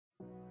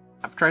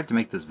I've tried to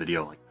make this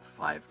video like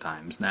 5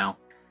 times now.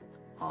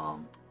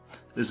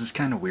 This is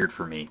kind of weird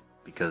for me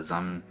because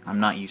I'm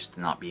not used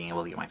to not being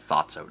able to get my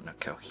thoughts out in a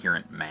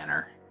coherent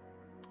manner.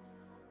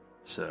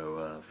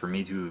 So for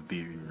me to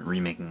be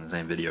remaking the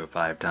same video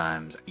 5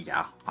 times,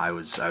 yeah, I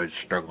was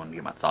struggling to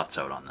get my thoughts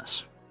out on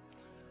this.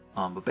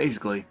 But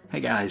basically,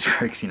 hey guys,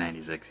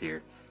 Grexy96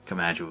 here,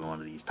 coming at you with one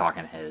of these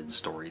talking heads,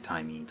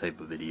 story-timey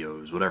type of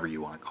videos, whatever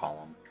you want to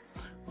call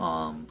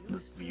them. The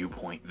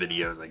viewpoint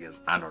videos, I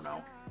guess, I don't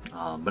know.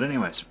 But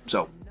anyways,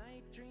 so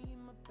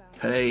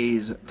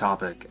today's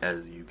topic,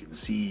 as you can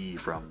see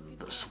from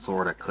the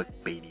sort of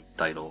clickbaity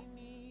title,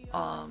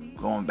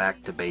 going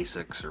back to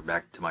basics or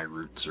back to my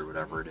roots or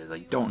whatever it is. I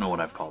don't know what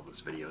I've called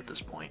this video at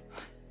this point.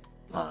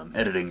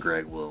 Editing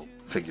Greg will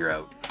figure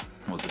out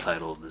what the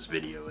title of this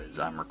video is.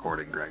 I'm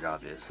recording Greg,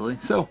 obviously,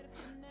 so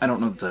I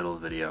don't know the title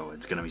of the video.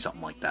 It's gonna be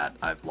something like that.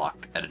 I've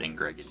locked Editing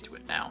Greg into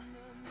it now.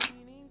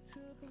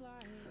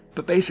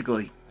 But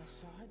basically,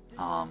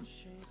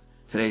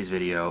 today's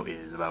video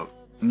is about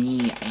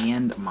me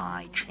and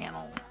my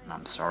channel, and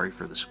I'm sorry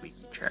for the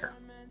squeaky chair.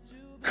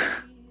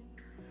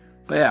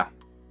 But yeah,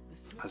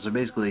 so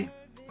basically,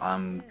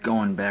 I'm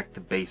going back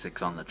to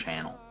basics on the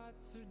channel.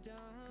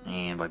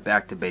 And by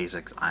back to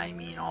basics, I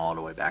mean all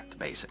the way back to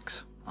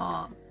basics.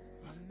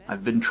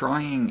 I've been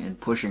trying and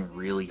pushing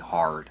really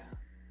hard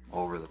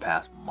over the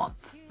past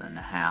month and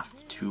a half,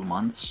 2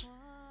 months,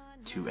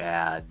 to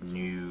add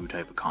new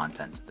type of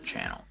content to the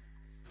channel.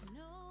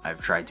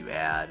 I've tried to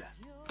add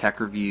tech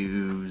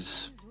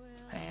reviews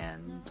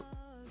and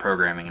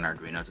programming and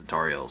Arduino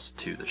tutorials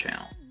to the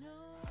channel.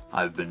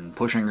 I've been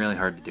pushing really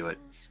hard to do it,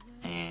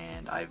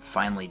 and I've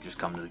finally just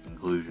come to the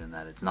conclusion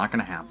that it's not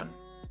going to happen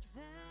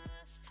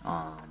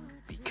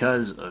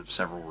because of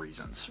several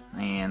reasons,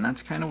 and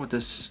that's kind of what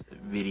this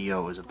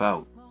video is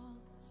about.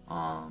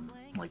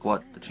 Like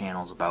what the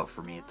channel is about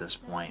for me at this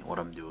point, what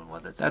I'm doing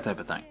with it, that type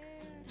of thing.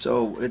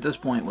 So at this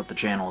point, what the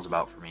channel is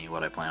about for me,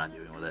 what I plan on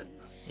doing with it,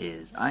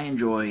 is I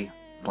enjoy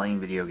playing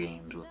video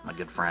games with my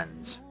good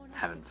friends,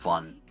 having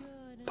fun,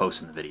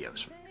 posting the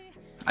videos.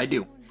 I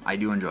do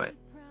enjoy it.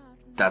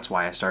 That's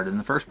why I started in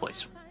the first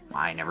place.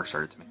 I never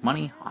started to make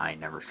money, I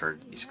never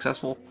started to be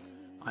successful.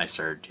 I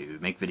started to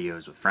make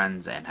videos with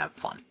friends and have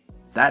fun.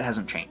 That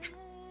hasn't changed.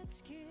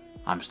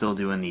 I'm still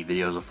doing the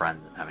videos with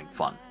friends and having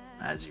fun,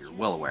 as you're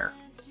well aware.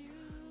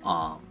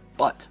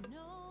 But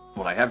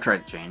what I have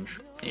tried to change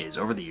is,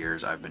 over the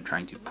years, I've been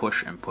trying to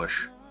push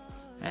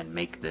and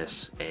make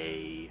this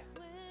I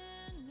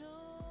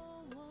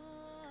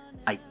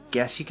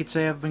guess you could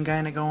say I've been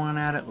kind of going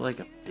at it like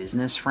a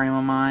business frame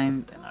of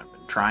mind, and I've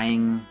been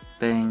trying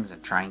things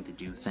and trying to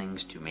do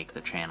things to make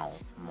the channel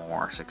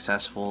more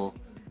successful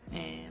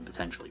and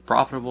potentially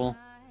profitable.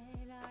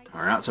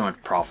 Or not so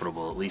much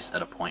profitable, at least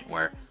at a point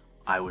where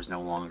I was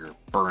no longer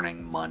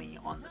burning money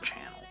on the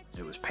channel.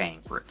 It was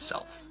paying for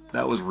itself.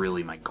 That was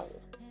really my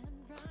goal.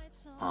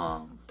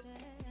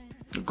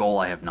 The goal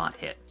I have not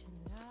hit.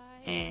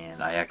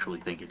 And I actually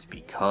think it's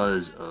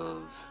because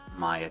of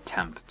my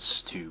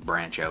attempts to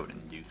branch out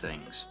and do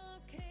things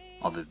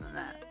other than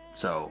that.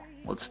 So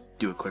let's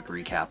do a quick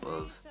recap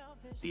of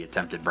the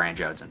attempted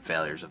branch outs and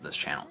failures of this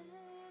channel.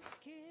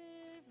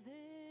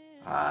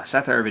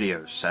 Satire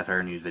videos,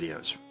 satire news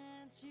videos.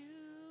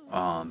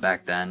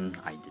 Back then,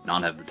 I did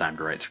not have the time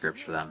to write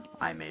scripts for them.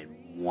 I made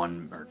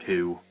 1 or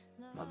 2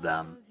 of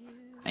them,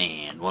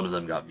 and one of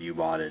them got view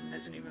botted and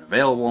isn't even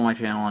available on my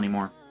channel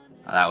anymore.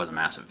 That was a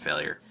massive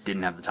failure.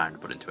 Didn't have the time to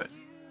put into it.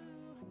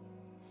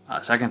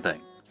 Second thing,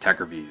 tech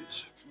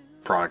reviews,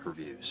 product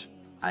reviews.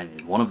 I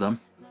made 1 of them.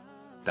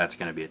 That's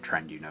going to be a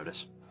trend you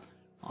notice.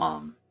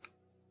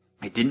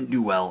 It didn't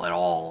do well at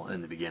all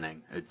in the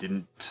beginning. It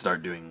didn't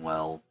start doing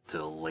well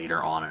till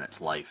later on in its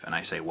life. And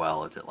I say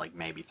well, it's at like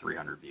maybe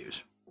 300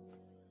 views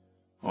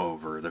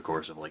over the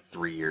course of like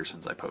 3 years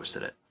since I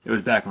posted it. It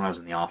was back when I was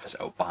in the office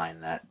out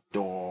behind that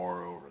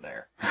door over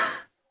there.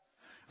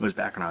 It was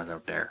back when I was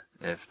out there,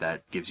 if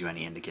that gives you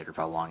any indicator of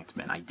how long it's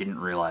been. I didn't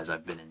realize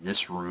I've been in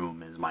this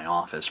room as my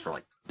office for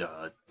like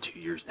 2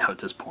 years now at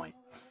this point.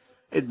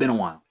 It'd been a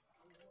while.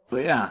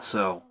 But yeah,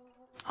 so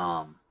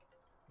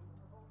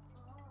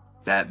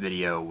that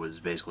video was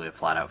basically a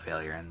flat-out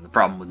failure, and the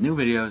problem with new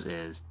videos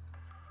is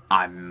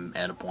I'm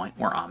at a point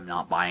where I'm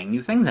not buying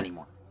new things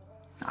anymore.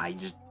 I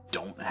just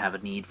don't have a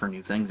need for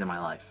new things in my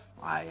life.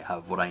 I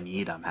have what I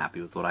need, I'm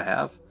happy with what I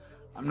have.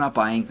 I'm not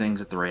buying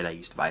things at the rate I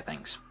used to buy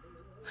things.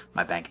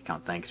 My bank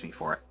account thanks me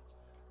for it.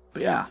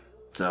 But yeah,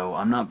 so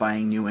I'm not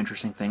buying new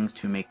interesting things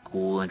to make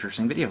cool,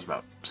 interesting videos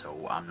about,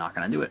 so I'm not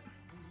going to do it.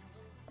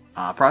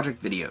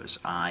 Project videos.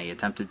 I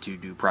attempted to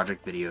do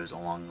project videos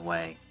along the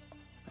way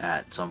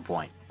at some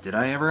point. Did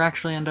I ever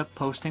actually end up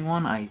posting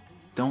one? I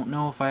don't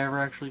know if I ever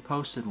actually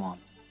posted one.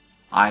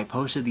 I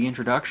posted the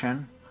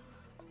introduction.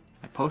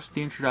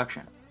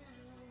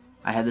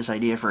 I had this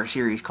idea for a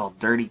series called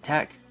Dirty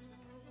Tech.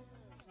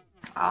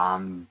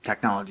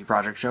 Technology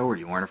project show where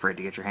you weren't afraid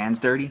to get your hands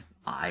dirty.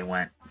 I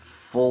went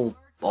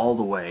all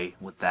the way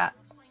with that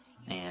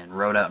and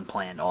wrote out and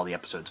planned all the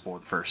episodes for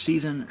the first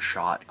season,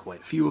 shot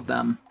quite a few of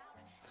them.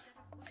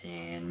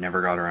 and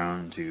never got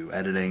around to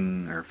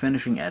editing or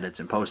finishing edits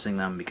and posting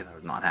them because I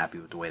was not happy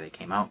with the way they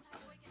came out.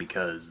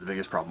 Because the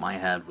biggest problem I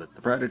had with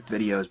the project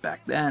videos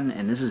back then,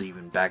 and this is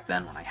even back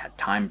then when I had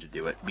time to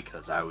do it,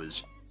 because I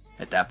was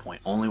at that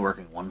point only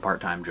working one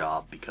part-time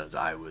job because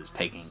I was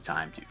taking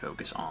time to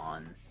focus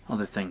on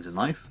other things in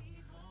life.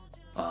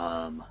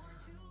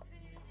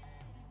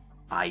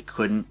 I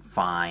couldn't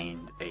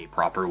find a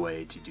proper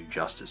way to do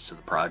justice to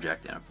the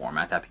project in a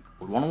format that people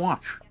would want to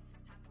watch.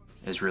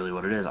 Is really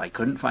what it is. I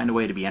couldn't find a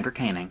way to be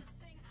entertaining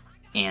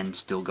and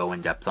still go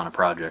in depth on a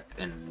project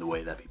in the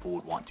way that people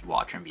would want to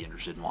watch and be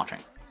interested in watching.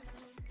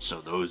 So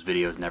those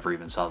videos never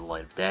even saw the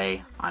light of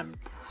day. I'm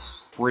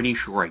pretty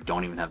sure I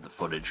don't even have the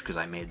footage because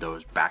I made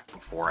those back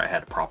before I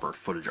had a proper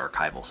footage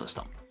archival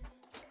system.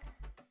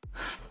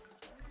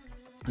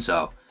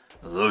 So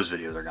those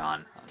videos are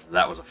gone.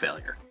 That was a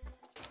failure.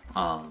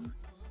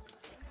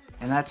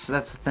 And that's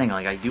the thing.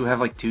 Like, I do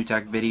have like 2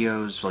 tech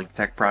videos, like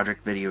tech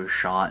project videos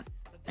shot,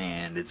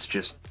 and it's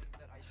just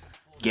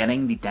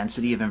getting the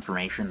density of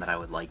information that I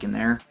would like in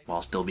there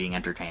while still being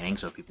entertaining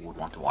so people would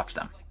want to watch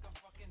them.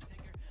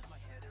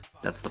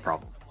 That's the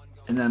problem.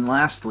 And then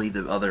lastly,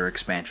 the other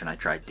expansion I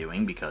tried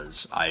doing,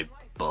 because I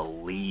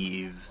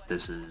believed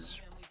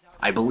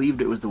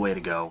it was the way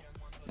to go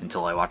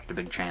until I watched a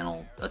big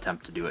channel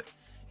attempt to do it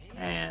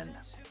and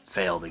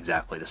failed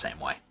exactly the same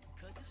way.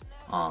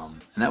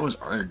 And that was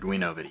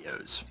Arduino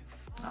videos.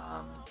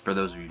 For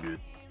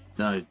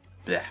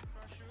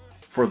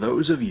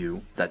those of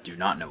you that do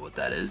not know what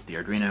that is, the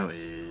Arduino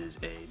is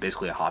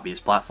basically a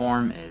hobbyist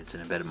platform. It's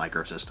an embedded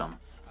microsystem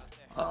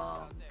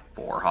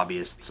for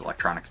hobbyists,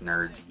 electronics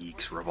nerds,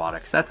 geeks,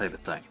 robotics, that type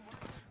of thing.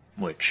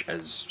 Which,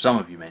 as some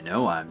of you may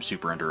know, I'm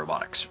super into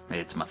robotics.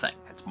 It's my thing.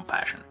 It's my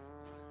passion.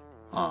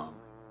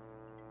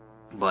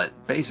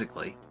 But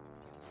basically,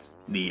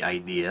 the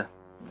idea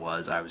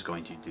was I was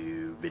going to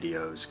do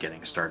videos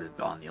getting started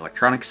on the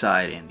electronic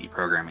side and the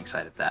programming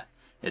side of that.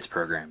 It's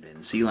programmed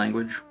in C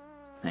language,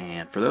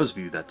 and for those of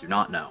you that do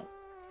not know,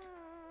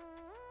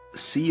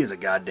 C is a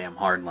goddamn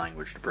hard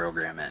language to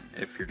program in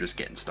if you're just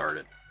getting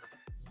started.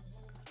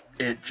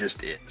 It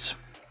just is.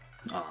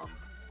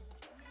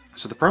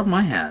 So the problem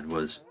I had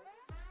was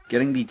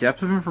getting the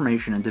depth of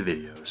information into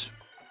videos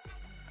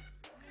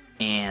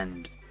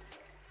and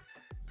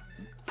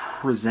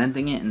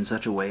presenting it in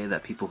such a way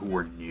that people who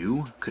were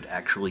new could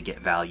actually get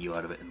value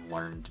out of it and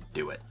learn to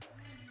do it.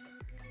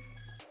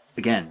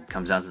 Again,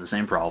 comes down to the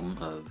same problem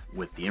of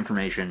with the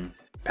information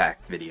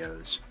packed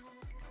videos,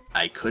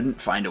 I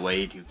couldn't find a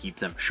way to keep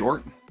them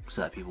short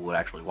so that people would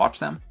actually watch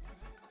them,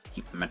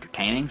 keep them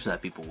entertaining so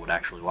that people would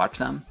actually watch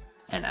them,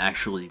 and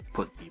actually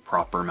put the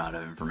proper amount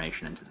of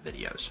information into the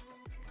videos.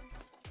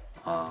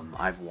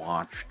 I've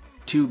watched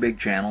 2 big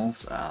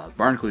channels.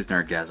 Barnacules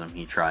Nerdgasm,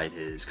 he tried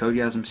his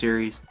Codegasm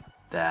series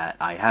that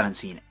I haven't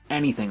seen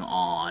anything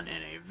on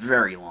in a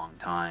very long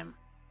time,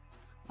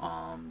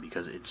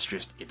 because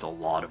it's a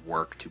lot of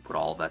work to put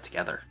all of that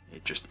together.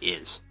 It just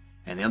is.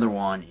 And the other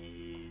one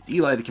is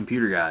Eli the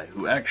Computer Guy,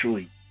 who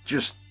actually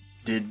just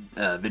did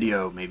a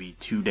video maybe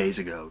 2 days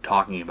ago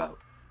talking about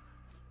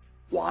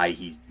why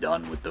he's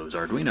done with those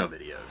Arduino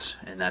videos.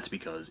 And that's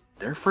because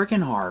they're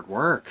freaking hard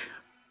work.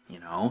 You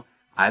know,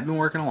 I've been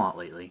working a lot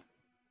lately,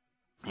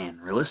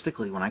 and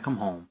realistically, when I come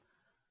home,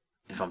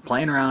 if I'm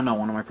playing around on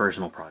one of my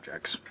personal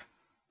projects,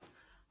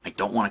 I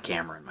don't want a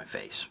camera in my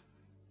face.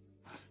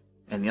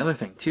 And the other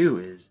thing too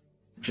is,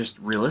 just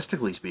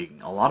realistically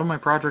speaking, a lot of my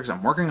projects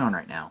I'm working on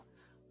right now,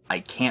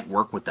 I can't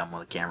work with them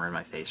with a camera in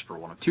my face for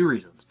one of 2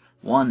 reasons.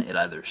 One, it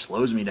either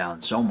slows me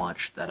down so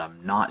much that I'm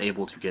not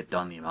able to get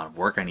done the amount of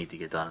work I need to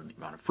get done and the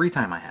amount of free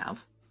time I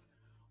have.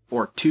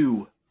 Or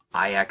 2,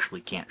 I actually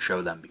can't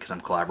show them because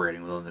I'm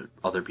collaborating with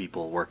other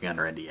people working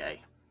under NDA.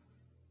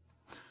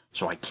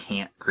 So I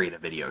can't create a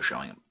video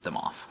showing them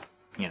off.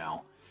 You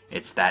know,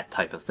 it's that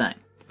type of thing.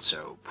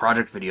 So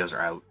project videos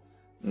are out.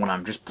 When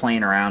I'm just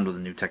playing around with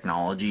a new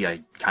technology,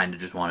 I kind of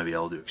just want to be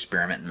able to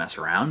experiment and mess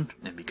around.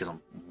 And because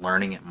I'm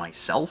learning it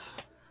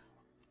myself,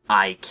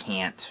 I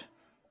can't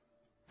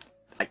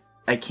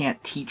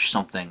teach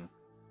something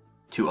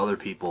to other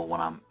people when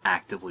I'm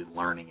actively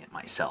learning it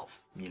myself.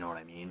 You know what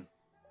I mean?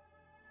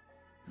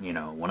 You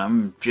know, when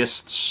I'm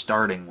just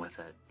starting with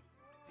it,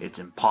 it's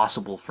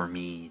impossible for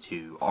me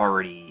to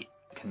already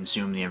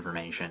consume the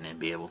information and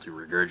be able to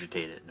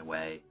regurgitate it in a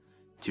way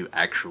to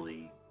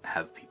actually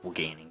have people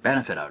gaining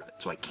benefit out of it.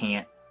 So I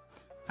can't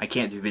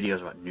do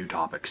videos about new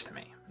topics to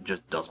me. It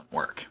just doesn't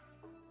work.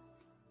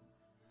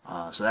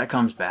 So that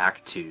comes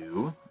back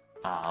to,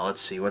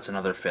 let's see, what's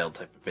another failed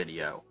type of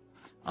video?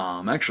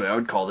 Actually, I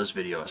would call this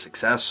video a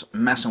success.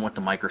 Messing with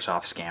the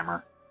Microsoft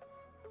scammer.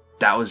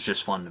 That was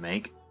just fun to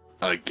make.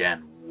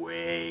 Again,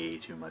 way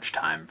too much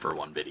time for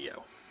one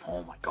video.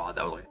 Oh my god,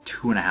 that was like a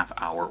 2.5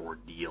 hour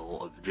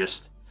ordeal of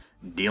just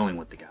dealing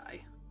with the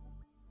guy.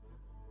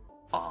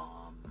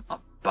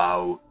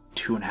 About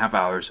 2.5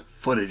 hours of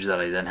footage that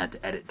I then had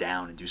to edit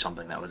down and do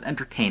something that was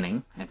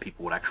entertaining and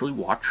people would actually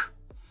watch.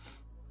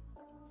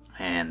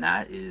 And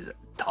that is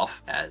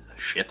tough as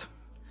shit.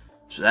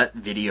 So that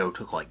video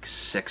took like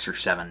 6 or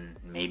 7,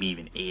 maybe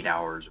even 8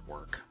 hours of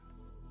work.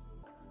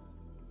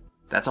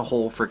 That's a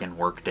whole freaking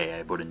work day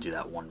I put into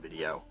that one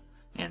video.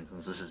 And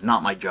since this is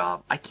not my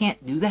job, I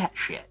can't do that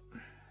shit.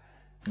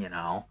 You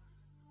know?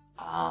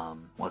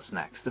 What's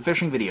next? The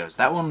fishing videos.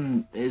 That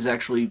one is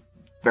actually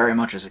very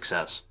much a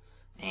success.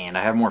 And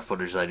I have more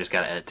footage that I just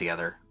gotta edit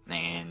together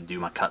and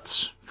do my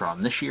cuts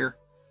from this year.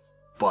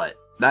 But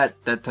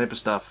that type of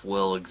stuff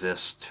will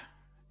exist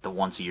the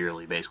once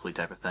yearly basically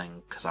type of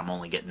thing, because I'm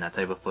only getting that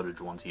type of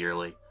footage once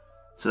yearly.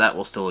 So that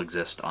will still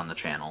exist on the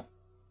channel.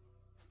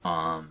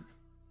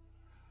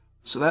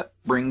 So that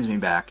brings me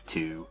back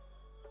to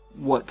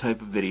what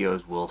type of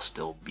videos will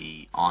still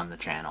be on the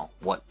channel.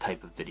 What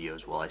type of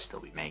videos will I still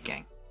be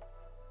making?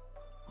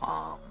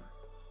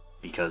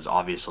 Because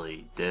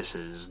obviously this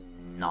is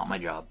not my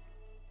job.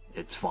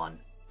 It's fun.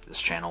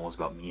 This channel is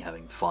about me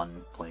having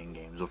fun playing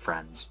games with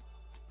friends.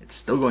 It's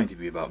still going to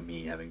be about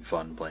me having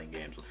fun playing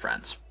games with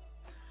friends.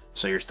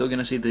 So you're still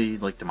gonna see the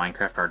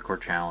Minecraft Hardcore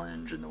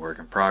Challenge and the Work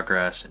in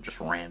Progress and just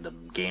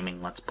random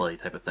gaming Let's Play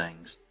type of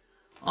things.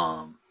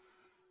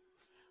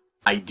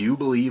 I do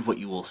believe what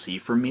you will see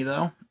from me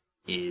though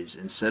is,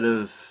 instead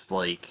of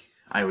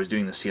I was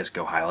doing the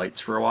CSGO highlights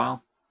for a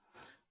while,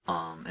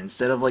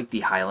 instead of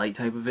the highlight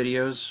type of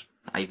videos,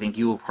 I think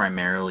you will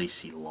primarily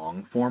see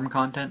long form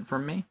content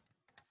from me.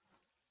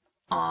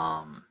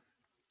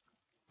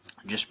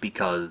 Just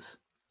because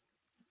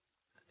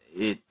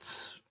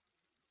it's,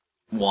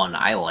 one,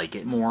 I like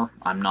it more.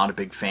 I'm not a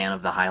big fan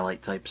of the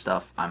highlight type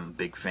stuff. I'm a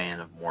big fan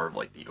of more of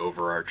the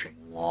overarching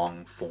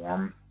long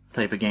form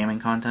type of gaming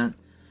content,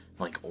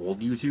 like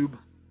old YouTube,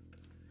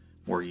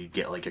 where you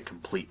get a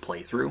complete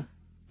playthrough.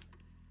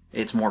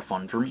 It's more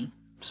fun for me,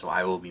 so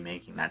I will be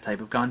making that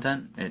type of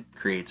content. It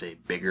creates a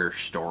bigger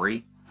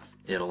story.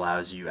 It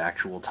allows you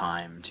actual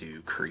time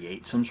to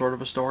create some sort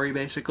of a story,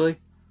 basically,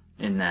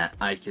 in that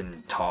I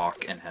can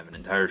talk and have an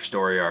entire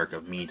story arc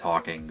of me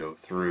talking go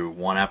through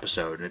one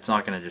episode, and it's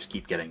not going to just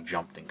keep getting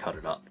jumped and cut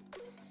it up.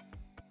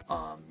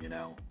 You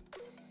know,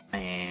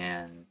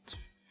 and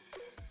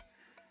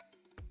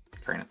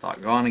train of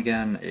thought gone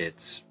again.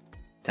 It's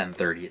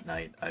 10:30 at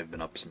night. I've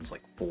been up since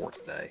 4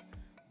 today.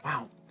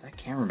 Wow, that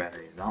camera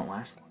battery did not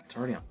last long. It's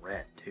already on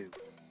red too.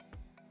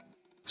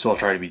 So I'll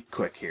try to be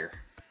quick here.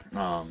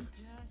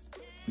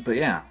 But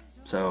yeah,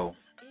 so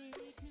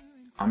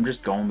I'm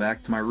just going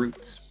back to my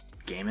roots,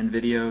 gaming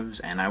videos,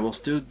 and I will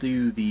still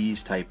do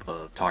these type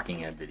of talking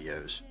head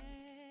videos,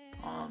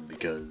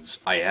 because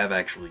I have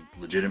actually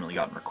legitimately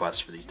gotten requests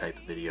for these type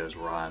of videos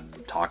where I'm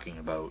talking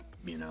about,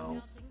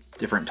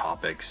 different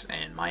topics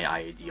and my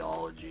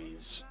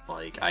ideologies.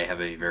 I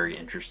have a very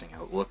interesting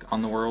outlook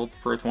on the world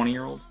for a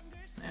 20-year-old,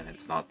 and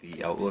it's not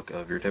the outlook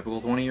of your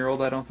typical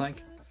 20-year-old, I don't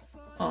think.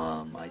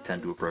 I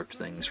tend to approach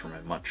things from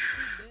a much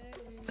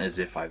as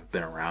if I've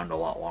been around a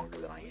lot longer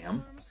than I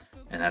am,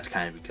 and that's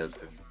kind of because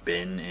I've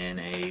been in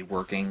a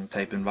working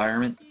type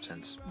environment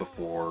since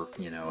before,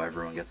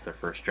 everyone gets their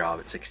first job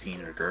at 16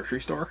 at a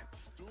grocery store.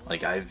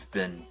 I've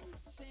been,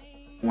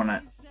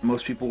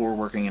 most people were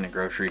working in a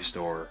grocery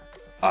store,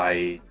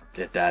 I,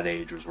 at that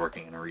age, was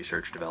working in a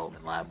research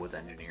development lab with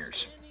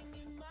engineers.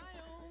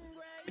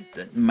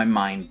 My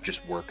mind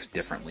just works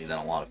differently than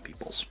a lot of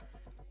people's.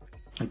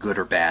 Good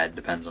or bad,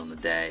 depends on the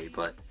day,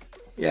 but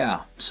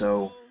yeah,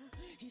 so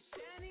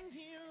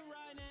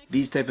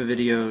these type of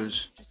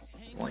videos,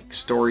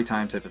 story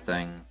time type of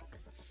thing,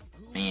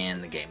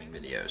 and the gaming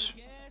videos.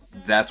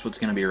 That's what's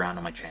going to be around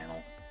on my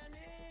channel.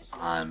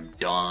 I'm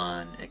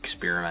done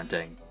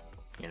experimenting.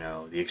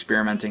 The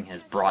experimenting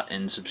has brought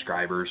in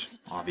subscribers,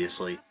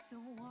 obviously.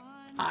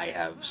 I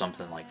have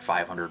something like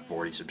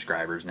 540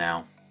 subscribers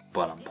now,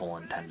 but I'm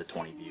pulling 10 to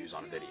 20 views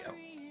on a video.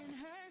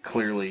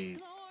 Clearly,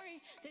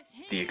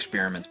 the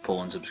experiment's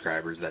pulling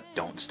subscribers that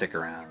don't stick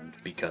around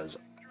because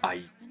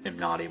I am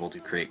not able to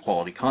create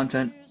quality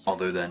content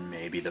other than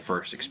maybe the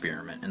first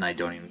experiment, and I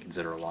don't even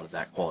consider a lot of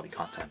that quality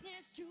content.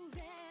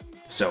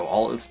 So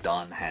all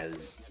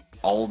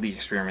the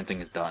experimenting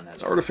has done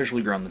has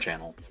artificially grown the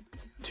channel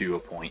to a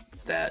point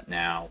that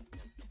now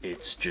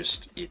it's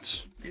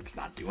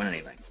not doing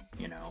anything.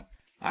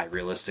 I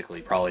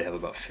realistically probably have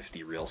about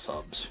 50 real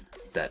subs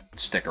that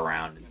stick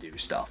around and do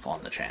stuff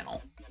on the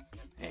channel,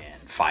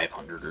 and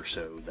 500 or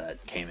so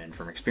that came in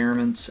from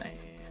experiments and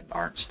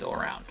aren't still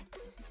around.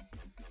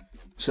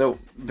 So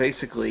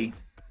basically,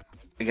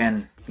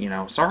 again,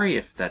 sorry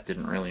if that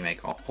didn't really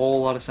make a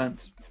whole lot of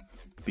sense,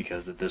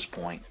 because at this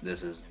point,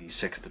 this is the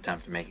 6th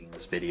attempt making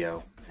this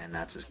video, and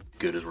that's as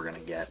good as we're gonna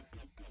get.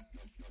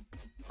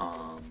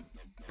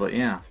 But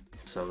yeah,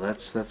 so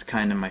that's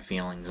kind of my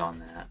feelings on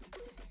that.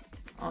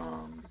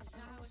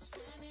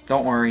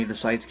 Don't worry, the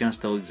site's gonna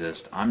still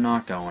exist. I'm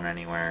not going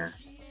anywhere,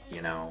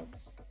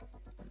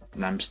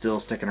 and I'm still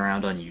sticking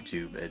around on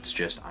YouTube. It's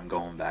just I'm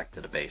going back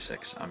to the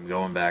basics. I'm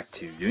going back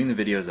to doing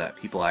the videos that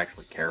people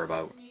actually care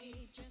about,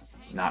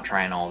 not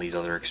trying all these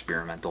other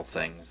experimental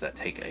things that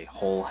take a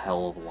whole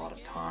hell of a lot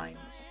of time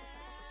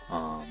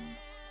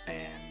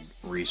and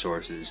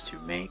resources to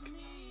make,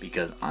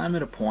 because I'm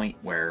at a point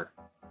where,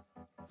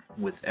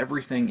 with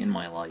everything in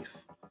my life,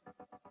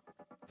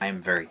 I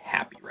am very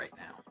happy right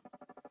now.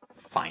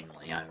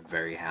 Finally, I'm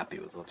very happy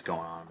with what's going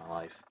on in my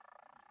life.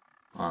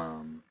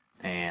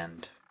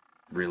 And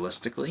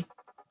realistically,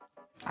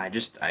 I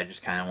just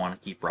kind of want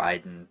to keep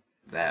riding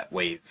that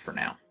wave for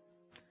now.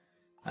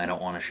 I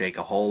don't want to shake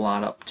a whole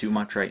lot up too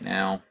much right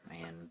now,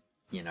 and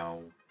you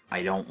know,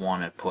 I don't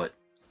want to put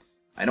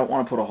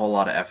a whole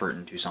lot of effort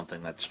into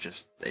something that's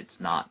just, it's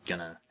not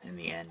gonna in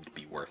the end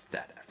be worth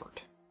that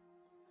effort.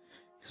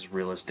 Because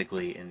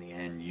realistically, in the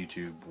end,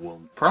 YouTube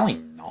will probably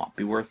not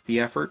be worth the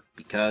effort,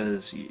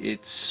 because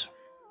it's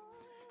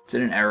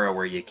in an era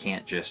where you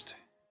can't just,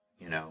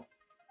 you know,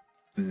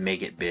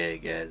 make it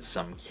big as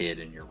some kid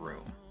in your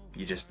room.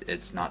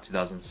 It's not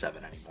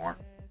 2007 anymore.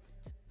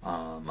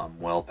 I'm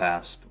well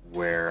past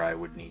where I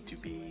would need to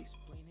be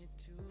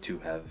to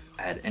have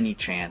had any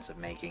chance of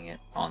making it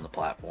on the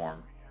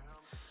platform.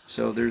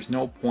 So there's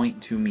no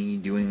point to me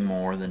doing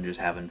more than just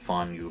having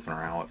fun goofing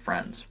around with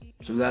friends.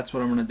 So that's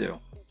what I'm going to do.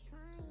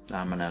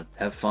 I'm going to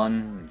have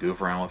fun,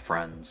 goof around with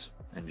friends,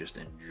 and just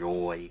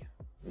enjoy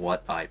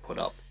what I put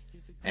up,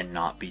 and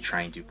not be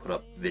trying to put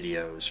up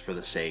videos for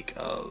the sake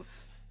of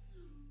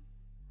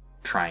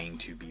trying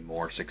to be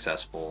more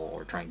successful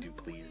or trying to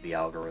please the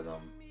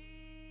algorithm.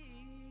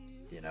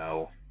 You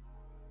know,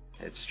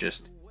 it's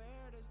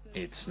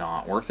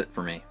not worth it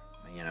for me,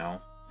 you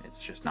know,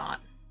 it's just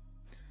not.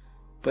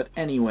 But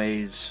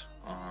anyways,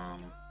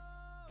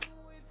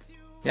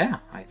 yeah,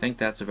 I think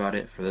that's about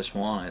it for this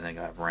one. I think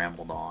I've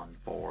rambled on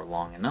for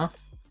long enough.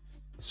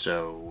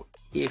 So,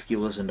 if you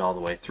listened all the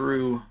way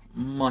through,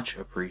 much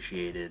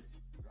appreciated.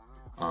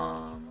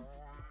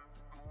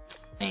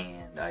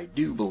 And I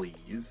do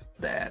believe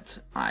that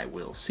I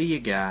will see you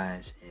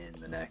guys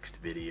in the next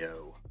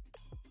video.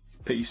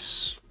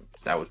 Peace.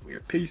 That was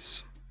weird.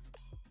 Peace.